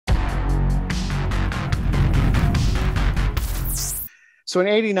So in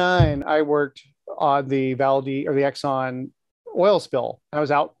 '89, I worked on the Valdez or the Exxon oil spill. I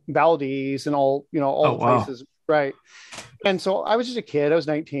was out in Valdez and all Oh, the wow. places, right? And so I was just a kid. I was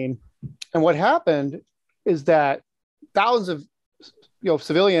 19, and what happened is that thousands of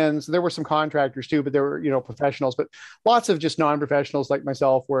civilians. There were some contractors too, but there were professionals, but lots of just non-professionals like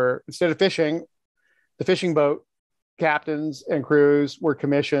myself were instead of fishing, the fishing boat captains and crews were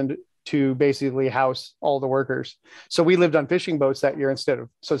commissioned to basically house all the workers. So we lived on fishing boats that year instead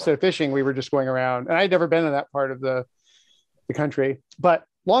of fishing, we were just going around. And I'd never been in that part of the country. But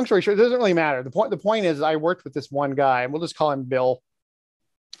long story short, it doesn't really matter. The point is I worked with this one guy, and we'll just call him Bill.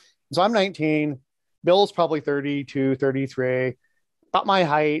 So I'm 19. Bill's probably 32, 33, about my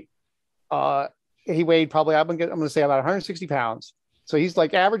height. Uh, he weighed probably, I'm going to say about 160 pounds. So he's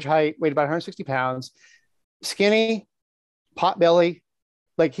like average height, weighed about 160 pounds, skinny, pot belly.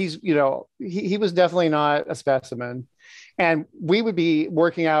 Like he was definitely not a specimen. And we would be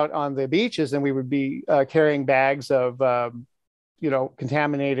working out on the beaches, and we would be carrying bags of,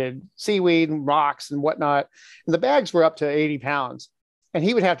 contaminated seaweed and rocks and whatnot. And the bags were up to 80 pounds. And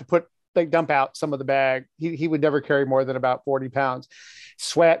he would have to dump out some of the bag. He would never carry more than about 40 pounds.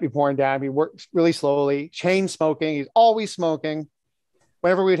 Sweat be pouring down. He worked really slowly, chain smoking. He's always smoking.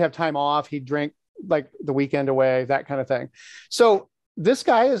 Whenever we'd have time off, he'd drink like the weekend away, that kind of thing. So this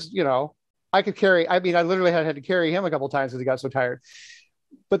guy is, I could carry, I mean, I literally had to carry him a couple of times because he got so tired.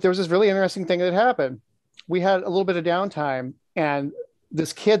 But there was this really interesting thing that happened. We had a little bit of downtime, and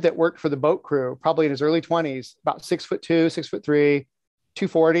this kid that worked for the boat crew, probably in his early 20s, about 6'2", 6'3",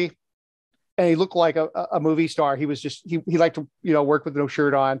 240. And he looked like a movie star. He was just, he liked to, work with no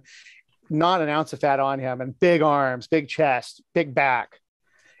shirt on, not an ounce of fat on him, and big arms, big chest, big back.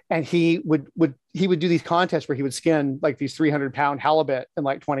 And he would do these contests where he would skin like these 300-pound halibut in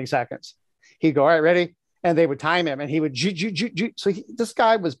like 20 seconds. He'd go, all right, ready? And they would time him, and he would, so this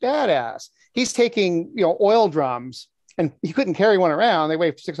guy was badass. He's taking, oil drums, and he couldn't carry one around. They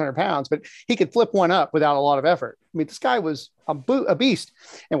weigh 600 pounds, but he could flip one up without a lot of effort. I mean, this guy was a beast.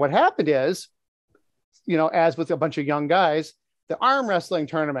 And what happened is, as with a bunch of young guys, the arm wrestling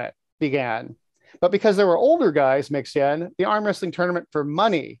tournament began. But because there were older guys mixed in, the arm wrestling tournament for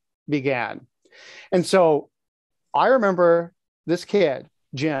money began. And so I remember this kid,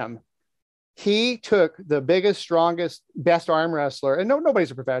 Jim, he took the biggest, strongest, best arm wrestler, and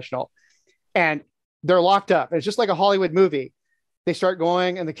nobody's a professional, and they're locked up. It's just like a Hollywood movie. They start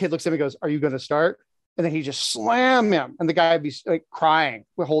going, and the kid looks at him and goes, "Are you going to start?" And then he just slam him, and the guy would be like crying,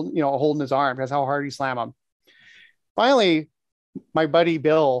 holding his arm because how hard he slammed him. Finally, my buddy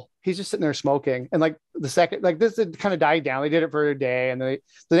Bill, he's just sitting there smoking, and like the second, like this had kind of died down. They did it for a day, and the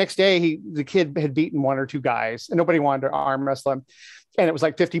next day, the kid had beaten one or two guys, and nobody wanted to arm wrestle him, and it was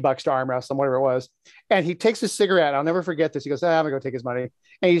like $50 to arm wrestle him, whatever it was. And he takes his cigarette. I'll never forget this. He goes, "I'm gonna go take his money,"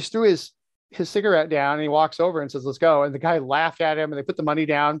 and he just threw his cigarette down, and he walks over and says, "Let's go." And the guy laughed at him, and they put the money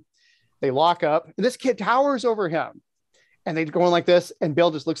down. They lock up, and this kid towers over him, and they go in like this. And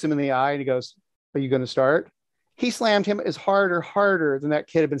Bill just looks him in the eye, and he goes, "Are you going to start?" He slammed him as harder than that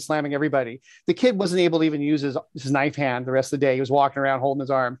kid had been slamming everybody. The kid wasn't able to even use his knife hand the rest of the day. He was walking around holding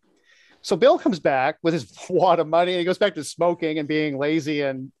his arm. So Bill comes back with his wad of money, and he goes back to smoking and being lazy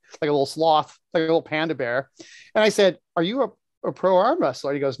and like a little sloth, like a little panda bear. And I said, "Are you a pro arm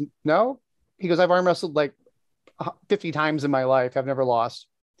wrestler?" He goes, "No." He goes, "I've arm wrestled like 50 times in my life. I've never lost."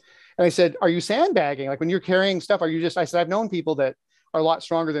 And I said, "Are you sandbagging? Like when you're carrying stuff, are you just," I said, "I've known people that are a lot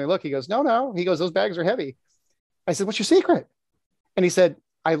stronger than they look." He goes, "No." He goes, "Those bags are heavy." I said, "What's your secret?" And he said,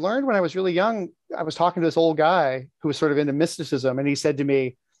 "I learned when I was really young." I was talking to this old guy who was sort of into mysticism. And he said to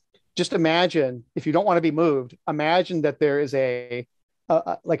me, "Just imagine, if you don't want to be moved, imagine that there is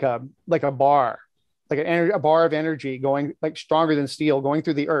like a bar, like a bar of energy going like stronger than steel going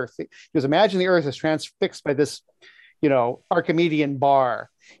through the earth." He goes, "Imagine the earth is transfixed by this, Archimedean bar."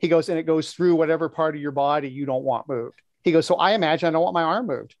 He goes, "And it goes through whatever part of your body you don't want moved." He goes, "So I imagine I don't want my arm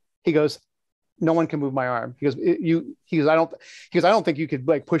moved." He goes, "No one can move my arm." He goes, I don't think you could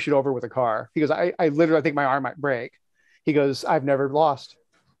like push it over with a car." He goes, I literally think my arm might break." He goes, "I've never lost."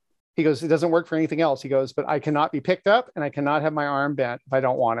 He goes, "It doesn't work for anything else." He goes, "But I cannot be picked up, and I cannot have my arm bent if I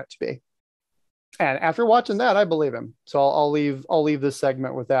don't want it to be." And after watching that, I believe him. So I'll leave this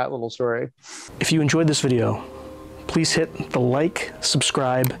segment with that little story. If you enjoyed this video, please hit the like,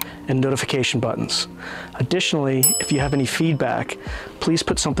 subscribe, and notification buttons. Additionally, if you have any feedback, please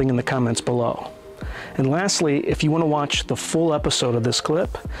put something in the comments below. And lastly, if you want to watch the full episode of this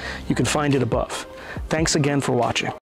clip, you can find it above. Thanks again for watching.